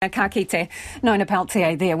Ka kite. Nona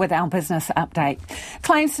Peltier there with our business update.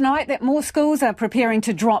 Claims tonight that more schools are preparing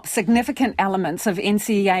to drop significant elements of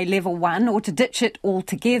NCEA Level 1 or to ditch it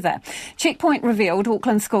altogether. Checkpoint revealed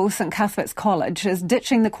Auckland School St Cuthbert's College is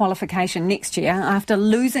ditching the qualification next year after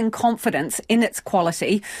losing confidence in its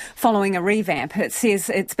quality following a revamp. It says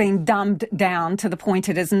it's been dumbed down to the point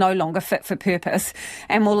it is no longer fit for purpose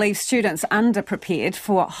and will leave students underprepared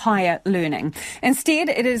for higher learning. Instead,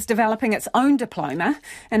 it is developing its own diploma,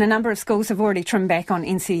 and a number of schools have already trimmed back on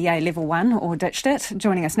NCEA Level 1 or ditched it.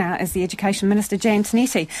 Joining us now is the Education Minister, Jan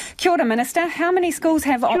Tinetti. Kia ora, Minister. How many schools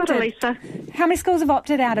have opted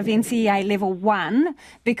out of NCEA Level 1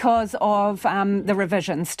 because of the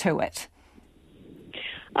revisions to it?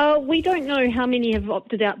 We don't know how many have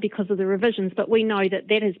opted out because of the revisions, but we know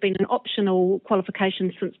that has been an optional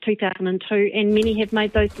qualification since 2002, and many have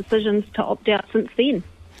made those decisions to opt out since then.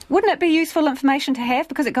 Wouldn't it be useful information to have,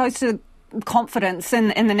 because it goes to confidence in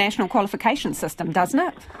the national qualification system, doesn't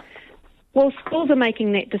it? Well, schools are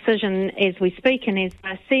making that decision as we speak, and as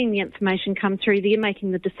they're seeing the information come through, they're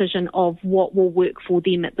making the decision of what will work for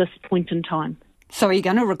them at this point in time. So are you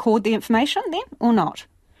going to record the information then, or not?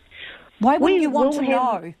 Why wouldn't you want to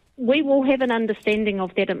know? We will have an understanding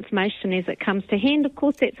of that information as it comes to hand. Of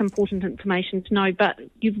course, that's important information to know, but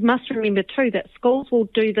you must remember too that schools will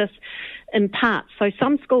do this in parts. So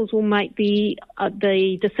some schools will make the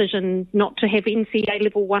decision not to have NCEA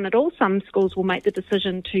Level 1 at all. Some schools will make the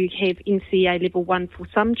decision to have NCEA Level 1 for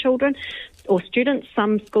some children or students.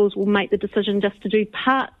 Some schools will make the decision just to do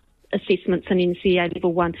part assessments in NCEA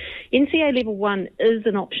Level 1. NCEA Level 1 is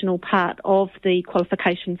an optional part of the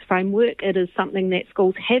qualifications framework. It is something that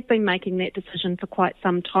schools have been making that decision for quite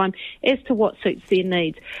some time as to what suits their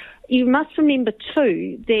needs. You must remember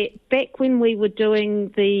too that back when we were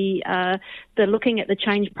doing the looking at the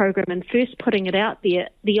change program and first putting it out there,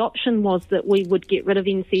 the option was that we would get rid of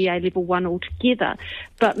NCEA Level 1 altogether.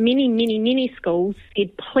 But many schools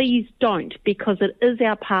said, please don't, because it is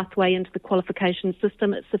our pathway into the qualification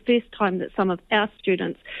system. It's the first time that some of our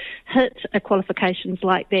students hit qualifications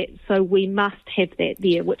like that, so we must have that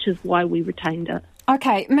there, which is why we retained it.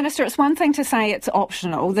 OK, Minister, it's one thing to say it's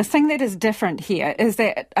optional. The thing that is different here is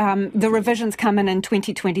that the revisions come in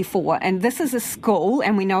 2024, and this is a school,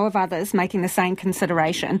 and we know of others making the same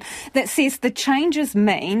consideration, that says the changes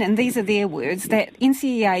mean, and these are their words, that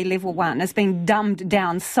NCEA Level 1 is being dumbed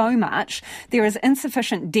down so much, there is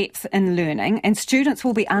insufficient depth in learning, and students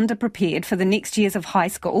will be underprepared for the next years of high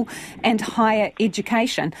school and higher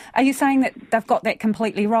education. Are you saying that they've got that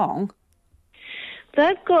completely wrong?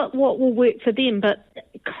 They've got what will work for them, but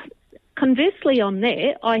conversely on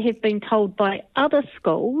that, I have been told by other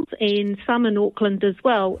schools, and some in Auckland as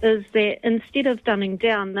well, is that instead of dumbing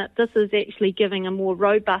down, that this is actually giving a more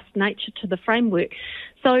robust nature to the framework.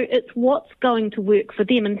 So it's what's going to work for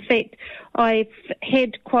them. In fact, I've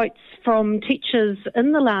had quotes from teachers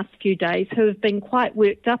in the last few days who have been quite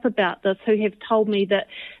worked up about this, who have told me that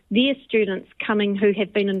their students coming who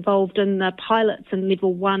have been involved in the pilots in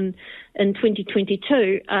Level 1 in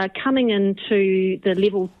 2022 are coming into the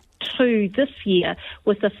Level 2 this year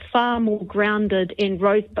with a far more grounded and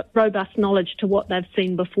robust knowledge to what they've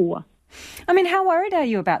seen before. I mean, how worried are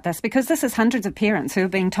you about this? Because this is hundreds of parents who are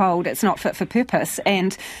being told it's not fit for purpose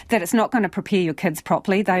and that it's not going to prepare your kids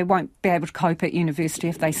properly. They won't be able to cope at university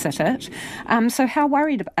if they sit it. So how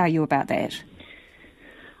worried are you about that?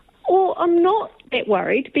 Well, I'm not that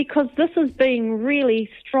worried, because this is being really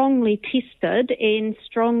strongly tested and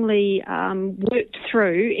strongly worked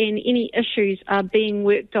through, and any issues are being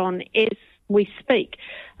worked on as we speak.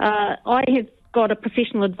 I have got a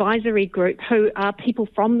professional advisory group who are people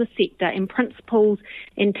from the sector and principals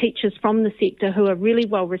and teachers from the sector who are really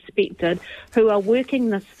well respected, who are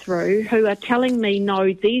working this through, who are telling me,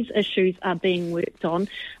 no, these issues are being worked on.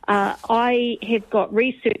 I have got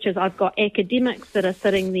researchers, I've got academics that are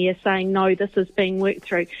sitting there saying, no, this is being worked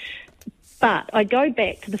through. But I go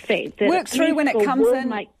back to the fact that work through when it comes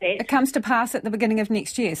in, it comes to pass at the beginning of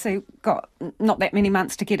next year, so you've got not that many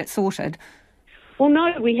months to get it sorted. Well,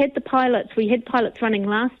 no, we had pilots running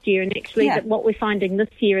last year, and actually what we're finding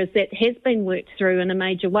this year is that has been worked through in a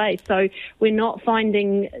major way. So we're not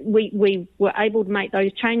finding, we were able to make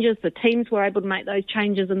those changes, the teams were able to make those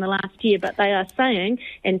changes in the last year, but they are saying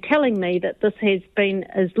and telling me that this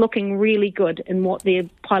is looking really good in what they're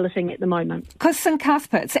piloting at the moment. Because St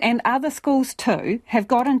Cuthbert's and other schools too have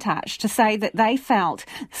got in touch to say that they felt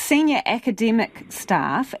senior academic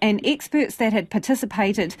staff and experts that had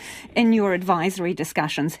participated in your advisory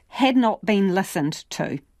discussions had not been listened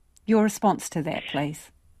to. Your response to that,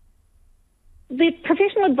 please. The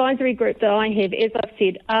professional advisory group that I have, as I've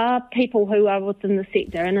said, are people who are within the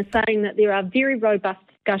sector and are saying that there are very robust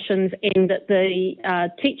discussions and that the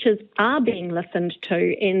teachers are being listened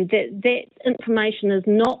to, and that information is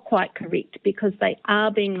not quite correct because they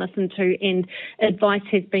are being listened to and advice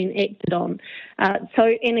has been acted on.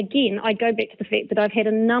 And again, I go back to the fact that I've had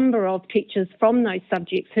a number of teachers from those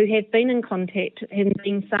subjects who have been in contact and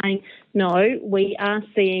been saying, no, we are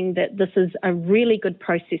seeing that this is a really good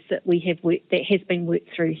process that that has been worked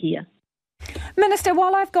through here. Minister,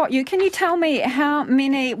 while I've got you, can you tell me how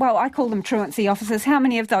many, well, I call them truancy officers, how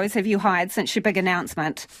many of those have you hired since your big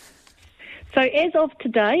announcement? So as of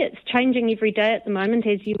today, it's changing every day at the moment,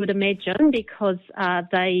 as you would imagine, because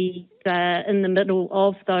they're in the middle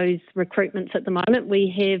of those recruitments at the moment.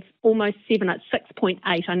 We have almost 6.8.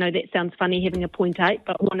 I know that sounds funny having a 0.8,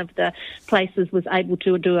 but one of the places was able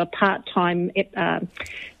to do a part-time application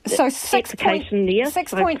there.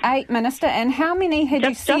 6.8, Minister, and how many had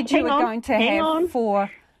you said you were going to have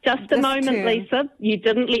for just a moment, term? Lisa, you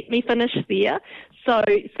didn't let me finish there. So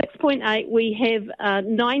 6.8, we have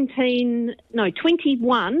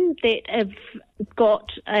 21 that have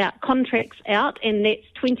got contracts out, and that's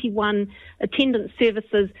 21 attendance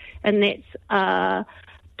services, and that's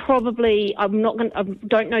probably, I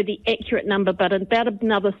don't know the accurate number, but about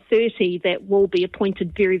another 30 that will be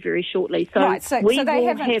appointed very, very shortly. So we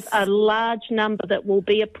will have a large number that will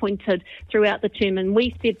be appointed throughout the term, and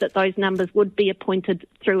we said that those numbers would be appointed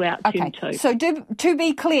throughout term 2. So to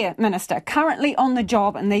be clear, Minister, currently on the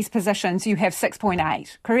job in these positions you have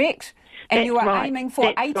 6.8, correct? And that's you are right. aiming for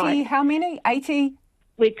that's 80, right. How many? 80?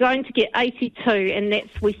 We're going to get 82, and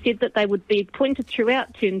we said that they would be appointed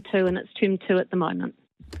throughout term 2, and it's term 2 at the moment.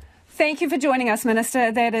 Thank you for joining us,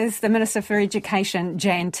 Minister. That is the Minister for Education,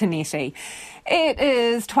 Jan Tinetti. It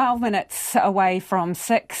is 12 minutes away from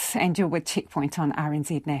 6 and you're with Checkpoint on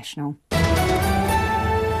RNZ National.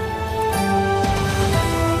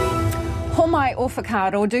 Homai o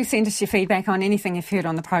whakaaro, do send us your feedback on anything you've heard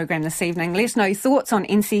on the program this evening. Let us know your thoughts on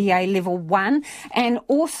NCEA Level 1 and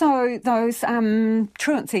also those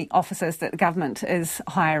truancy officers that the government is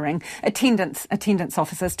hiring, attendance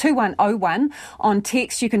officers. 2101 on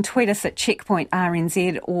text. You can tweet us at Checkpoint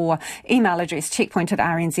RNZ or email address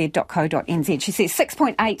checkpoint@rnz.co.nz. She says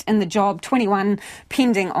 6.8 in the job, 21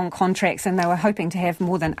 pending on contracts, and they were hoping to have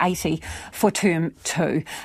more than 80 for term 2.